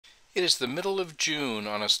It is the middle of June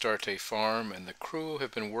on ASTARTE farm, and the crew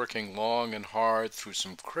have been working long and hard through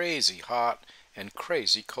some crazy hot and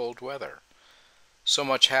crazy cold weather. So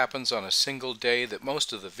much happens on a single day that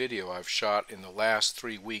most of the video I've shot in the last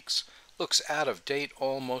 3 weeks looks out of date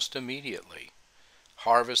almost immediately.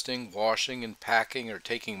 Harvesting, washing, and packing are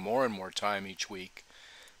taking more and more time each week.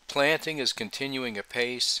 Planting is continuing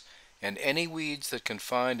apace, and any weeds that can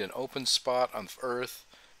find an open spot on earth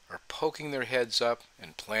are poking their heads up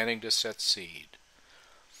and planning to set seed.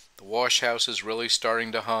 The wash house is really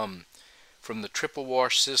starting to hum, from the triple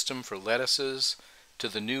wash system for lettuces to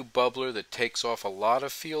the new bubbler that takes off a lot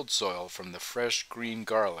of field soil from the fresh green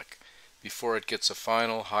garlic before it gets a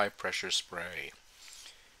final high-pressure spray.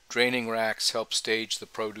 Draining racks help stage the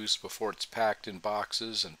produce before it's packed in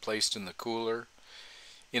boxes and placed in the cooler.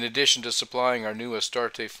 In addition to supplying our new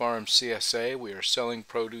ASTARTE Farm CSA, we are selling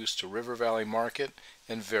produce to River Valley Market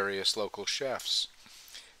and various local chefs.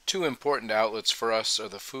 Two important outlets for us are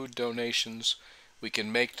the food donations we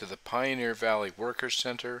can make to the Pioneer Valley Workers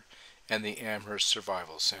Center and the Amherst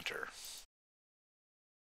Survival Center.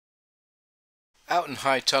 Out in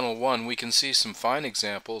High Tunnel 1 we can see some fine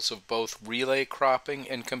examples of both relay cropping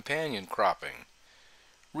and companion cropping.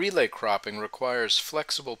 Relay cropping requires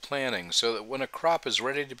flexible planning so that when a crop is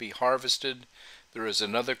ready to be harvested, there is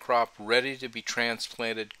another crop ready to be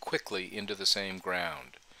transplanted quickly into the same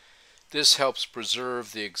ground. This helps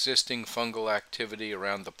preserve the existing fungal activity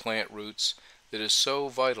around the plant roots that is so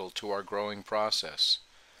vital to our growing process.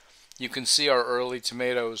 You can see our early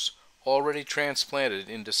tomatoes already transplanted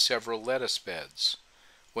into several lettuce beds.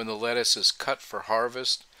 When the lettuce is cut for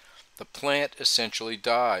harvest, the plant essentially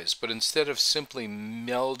dies, but instead of simply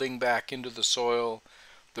melding back into the soil,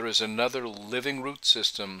 there is another living root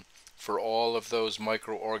system for all of those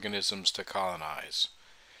microorganisms to colonize.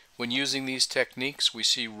 When using these techniques, we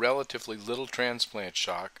see relatively little transplant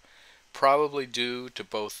shock, probably due to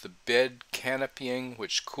both the bed canopying,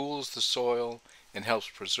 which cools the soil and helps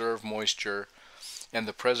preserve moisture, and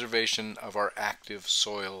the preservation of our active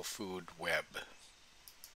soil food web.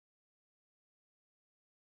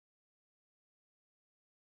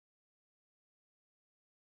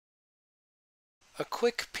 A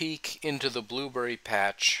quick peek into the blueberry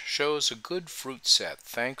patch shows a good fruit set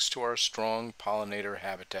thanks to our strong pollinator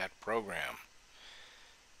habitat program.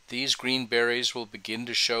 These green berries will begin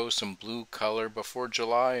to show some blue color before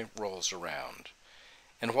July rolls around.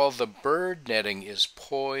 And while the bird netting is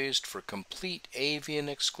poised for complete avian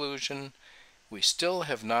exclusion, we still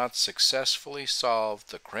have not successfully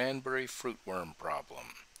solved the cranberry fruitworm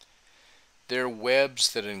problem. Their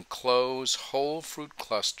webs that enclose whole fruit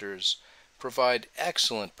clusters provide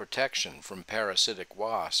excellent protection from parasitic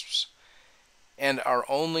wasps, and our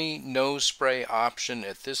only nose spray option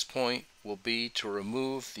at this point will be to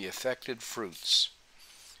remove the affected fruits.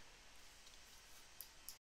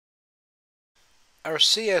 Our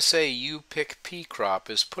CSA U-Pick pea crop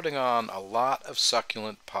is putting on a lot of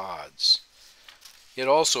succulent pods. It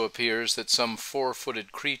also appears that some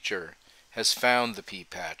four-footed creature has found the pea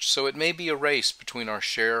patch, so it may be a race between our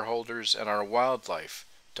shareholders and our wildlife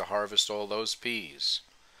to harvest all those peas.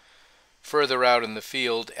 Further out in the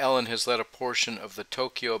field, Ellen has let a portion of the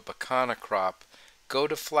Tokyo Bacana crop go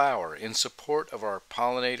to flower in support of our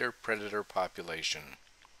pollinator predator population.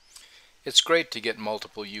 It's great to get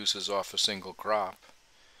multiple uses off a single crop.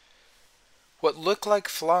 What look like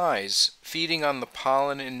flies feeding on the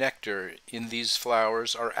pollen and nectar in these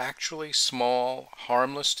flowers are actually small,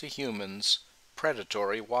 harmless to humans,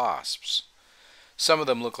 predatory wasps. Some of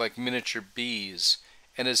them look like miniature bees,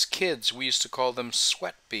 and as kids we used to call them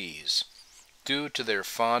sweat bees, due to their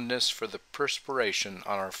fondness for the perspiration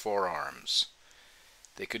on our forearms.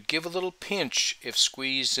 They could give a little pinch if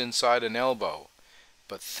squeezed inside an elbow,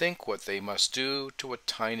 but think what they must do to a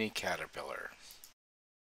tiny caterpillar.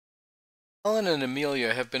 Ellen and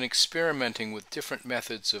Amelia have been experimenting with different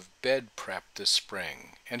methods of bed prep this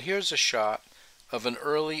spring, and here's a shot of an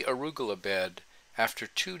early arugula bed after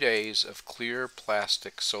 2 days of clear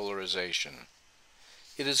plastic solarization.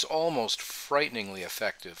 It is almost frighteningly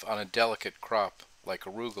effective on a delicate crop like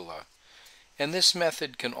arugula, and this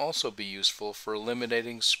method can also be useful for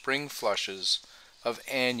eliminating spring flushes of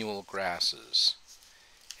annual grasses.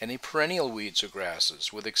 Any perennial weeds or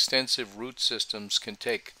grasses with extensive root systems can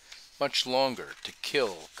take much longer to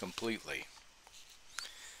kill completely.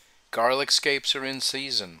 Garlic scapes are in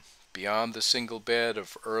season. Beyond the single bed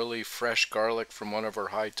of early fresh garlic from one of our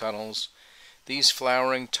high tunnels, these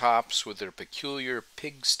flowering tops with their peculiar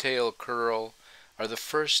pig's tail curl are the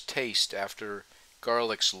first taste after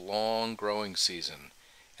garlic's long growing season,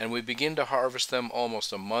 and we begin to harvest them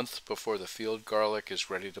almost a month before the field garlic is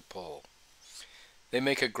ready to pull. They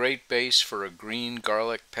make a great base for a green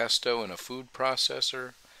garlic pesto in a food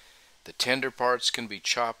processor. The tender parts can be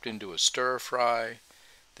chopped into a stir fry.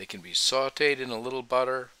 They can be sautéed in a little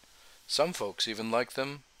butter. Some folks even like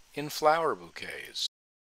them in flower bouquets.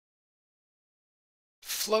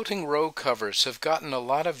 Floating row covers have gotten a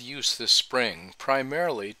lot of use this spring,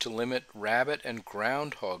 primarily to limit rabbit and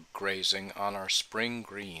groundhog grazing on our spring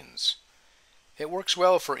greens. It works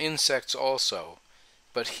well for insects also,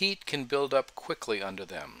 but heat can build up quickly under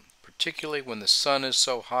them, particularly when the sun is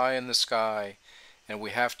so high in the sky and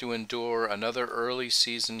we have to endure another early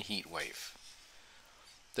season heat wave.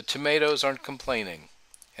 The tomatoes aren't complaining,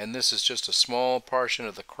 and this is just a small portion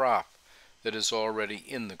of the crop that is already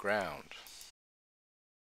in the ground.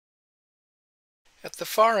 At the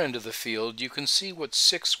far end of the field you can see what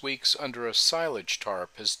 6 weeks under a silage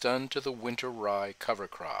tarp has done to the winter rye cover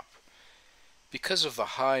crop. Because of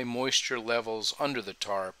the high moisture levels under the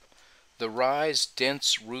tarp, the rye's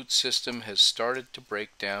dense root system has started to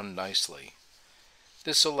break down nicely.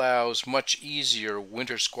 This allows much easier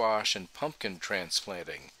winter squash and pumpkin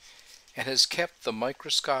transplanting, and has kept the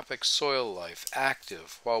microscopic soil life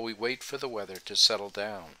active while we wait for the weather to settle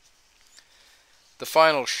down. The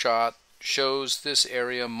final shot shows this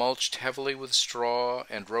area mulched heavily with straw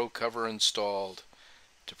and row cover installed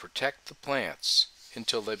to protect the plants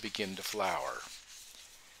until they begin to flower.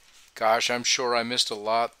 Gosh, I'm sure I missed a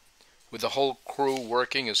lot, with the whole crew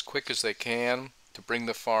working as quick as they can to bring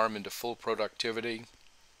the farm into full productivity.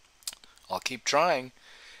 I'll keep trying,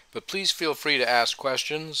 but please feel free to ask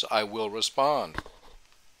questions. I will respond.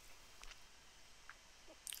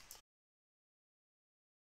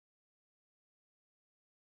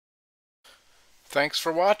 Thanks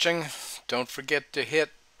for watching. Don't forget to hit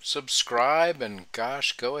subscribe, and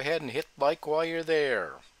gosh, go ahead and hit like while you're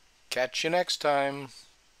there. Catch you next time.